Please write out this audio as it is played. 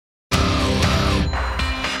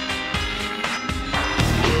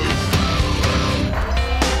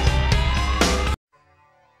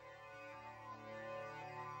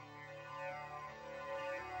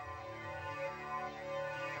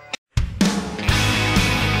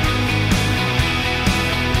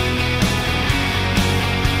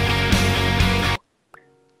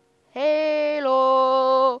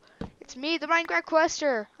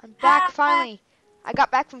Minecraftquester. I'm back finally. I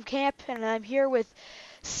got back from camp and I'm here with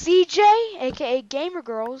CJ, aka Gamer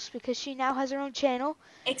Girls, because she now has her own channel.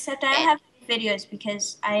 Except I don't have any videos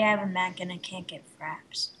because I have a Mac and I can't get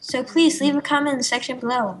fraps. So please leave a comment in the section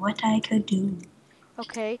below what I could do.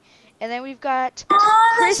 Okay, and then we've got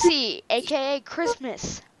Oh, Chrissy, aka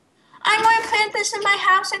Christmas. I'm going to plant this in my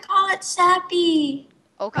house and call it Sappy.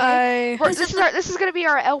 Okay, this is gonna be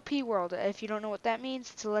our LP world. If you don't know what that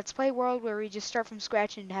means, it's a Let's Play world where we just start from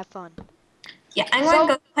scratch and have fun. Yeah, I'm going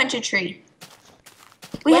to go punch a tree.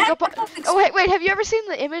 Oh wait, have you ever seen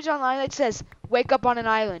the image online that says "Wake up on an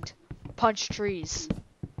island, punch trees"?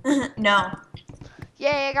 No.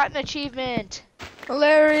 Yay! I got an achievement.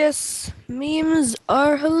 Hilarious. Memes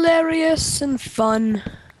are hilarious and fun.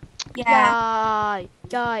 Yeah.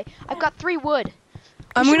 Die. I've got 3 wood.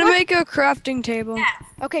 I'm gonna make a crafting table. Yeah.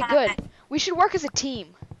 Okay, good. We should work as a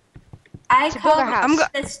team. To build our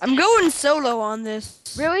house. I'm going solo on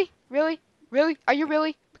this. Really? Are you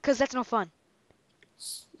really? Because that's no fun.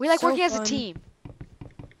 We like working as a team.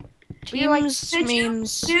 Teams,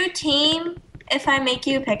 memes. Do team if I make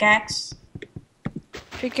you a pickaxe.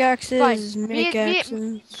 Pickaxes,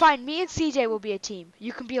 pickaxes. Fine, me and CJ will be a team.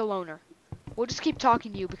 You can be a loner. We'll just keep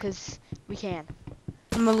talking to you because we can.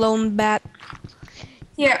 I'm a lone bat.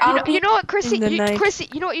 Here, you know what, Chrissy? Chrissy,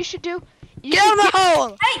 you know what you should do? Get out of the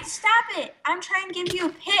hole! Hey, stop it! I'm trying to give you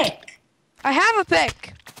a pick. I have a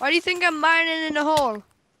pick. Why do you think I'm mining in the hole?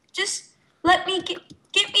 Just let me get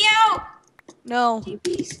me out. No.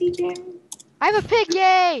 I have a pick,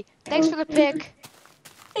 yay! Thanks for the pick.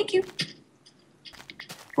 Thank you.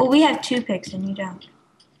 Well, we have 2 picks and you don't.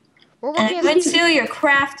 We're working and I'm going to steal your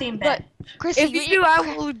crafting bench. Chrissy, if you do, I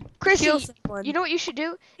will kill someone. You know what you should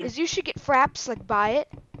do? Is you should get fraps, like buy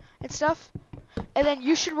it and stuff. And then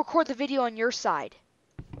you should record the video on your side.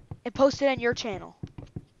 And post it on your channel.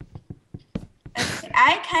 Okay,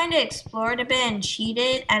 I kind of explored a bit and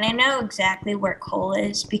cheated. And I know exactly where coal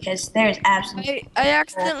is because there's absolutely... I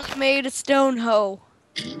accidentally made a stone hoe.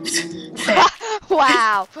 Fair.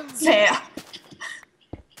 Wow. Fair.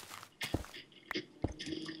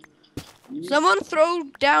 Someone throw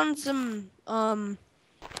down some, I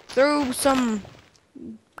found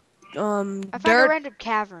a random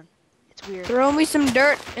cavern. It's weird. Throw me some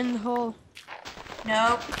dirt in the hole.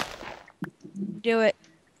 Nope. Do it.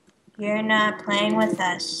 You're not playing with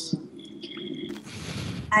us.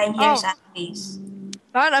 I hear zombies.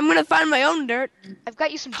 Fine, I'm gonna find my own dirt. I've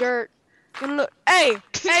got you some dirt. Hey,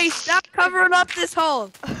 stop covering up this hole.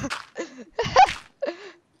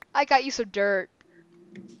 I got you some dirt.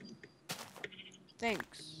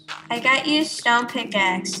 Thanks. I got you stone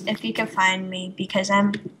pickaxe if you can find me because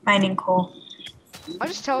I'm mining coal. I'll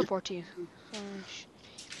just teleport to you.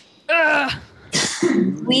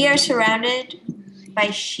 We are surrounded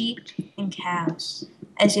by sheep and cows,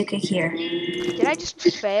 as you could hear. Did I just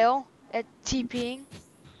fail at TPing?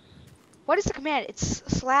 What is the command? It's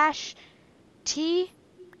 /T.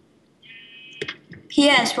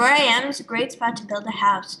 P.S. Where I am is a great spot to build a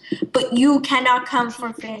house, but you cannot come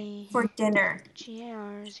for dinner.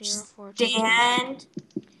 Stand,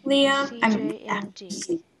 Liam,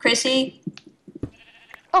 Chrissy.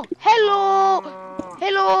 Oh, hello!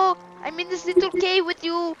 I'm in this little cave with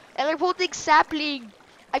you, and I'm holding sapling.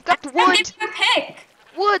 I got wood. Give you a pick.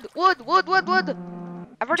 Wood.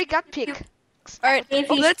 I've already got pick. All right,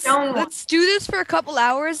 let's do this for a couple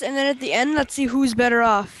hours, and then at the end, let's see who's better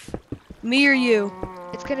off. Me or you?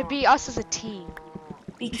 It's gonna be us as a team.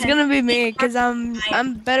 It's gonna be me, because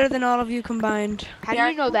I'm better than all of you combined. How do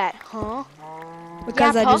you know that, huh?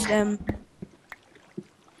 Because I just am.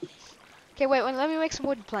 Okay, wait, let me make some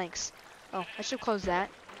wooden planks. Oh, I should close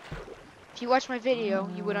that. If you watch my video,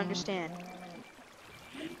 you would understand.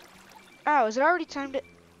 Oh, is it already time to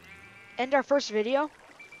end our first video?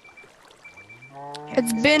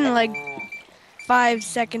 It's been like 5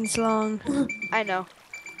 seconds long. I know.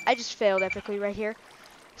 I just failed epically right here.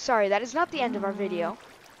 Sorry, that is not the end of our video.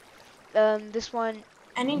 This one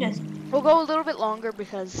will go a little bit longer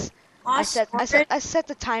because I set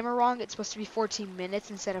the timer wrong. It's supposed to be 14 minutes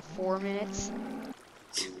instead of 4 minutes.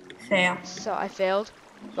 Fail. So I failed.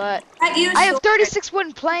 But I have 36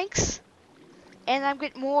 wooden planks, and I'm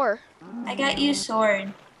getting more. I got you a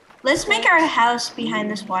sword. Let's make our house behind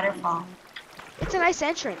this waterfall. It's a nice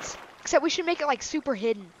entrance, except we should make it like super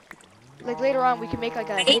hidden. Like later on, we can make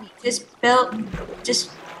like a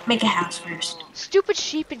just make a house first. Stupid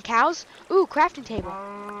sheep and cows. Ooh, crafting table.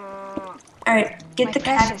 All right, get the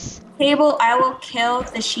crafting table. I will kill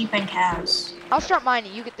the sheep and cows. I'll start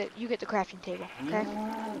mining. You get the crafting table. Okay.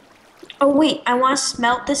 Oh wait, I want to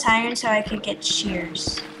smelt this iron so I could get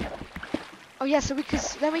shears. Oh yeah, then we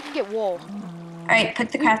can get wool. Alright,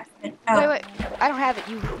 put the craft. Oh. Wait. I don't have it.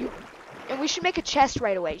 You. And we should make a chest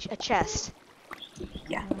right away. A chest.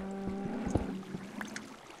 Yeah.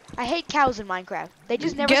 I hate cows in Minecraft. They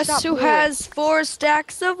just never stop Guess who moving. has 4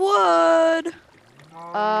 stacks of wood?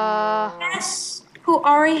 Guess who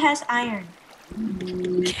already has iron?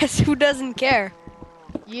 Guess who doesn't care?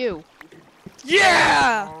 You.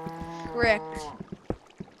 Yeah! Correct.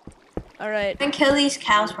 Alright. And kill these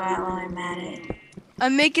cows while I'm at it.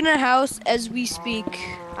 I'm making a house as we speak.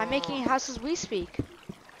 I'm making a house as we speak.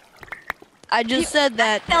 I just said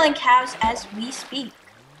that. I'm killing cows as we speak.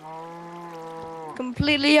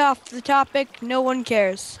 Completely off the topic. No one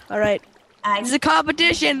cares. Alright. It's a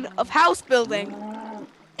competition of house building.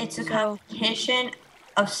 It's a competition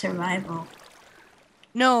of survival.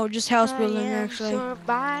 No, just house building, actually.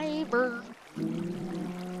 Survivor.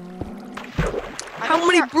 How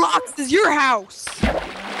many blocks is your house?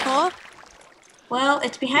 Huh? Well,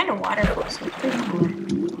 it's behind a waterfall, so it's pretty cool.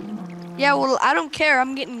 Yeah, well, I don't care.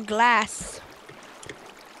 I'm getting glass.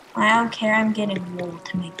 I don't care. I'm getting wool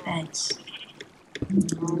to make beds.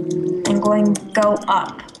 I'm going to go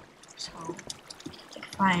up. So,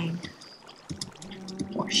 find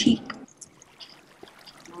more sheep.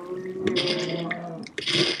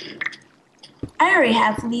 I already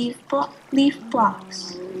have leaf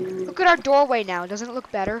blocks. Look at our doorway now. Doesn't it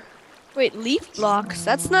look better? Wait, leaf blocks?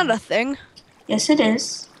 That's not a thing. Yes, it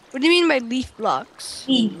is. What do you mean by leaf blocks?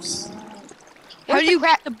 Leaves. How do you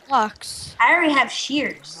get the blocks? I already have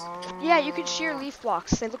shears. Yeah, you can shear leaf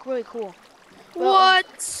blocks. They look really cool. Well,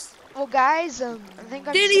 what? Well, guys, I think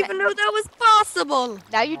I'm didn't even know that was possible.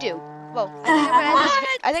 Now you do. Well,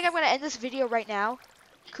 I think I'm gonna end this video right now.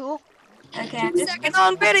 Cool. Okay. 2 seconds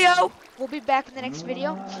on video. We'll be back in the next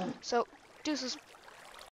video. So, deuces.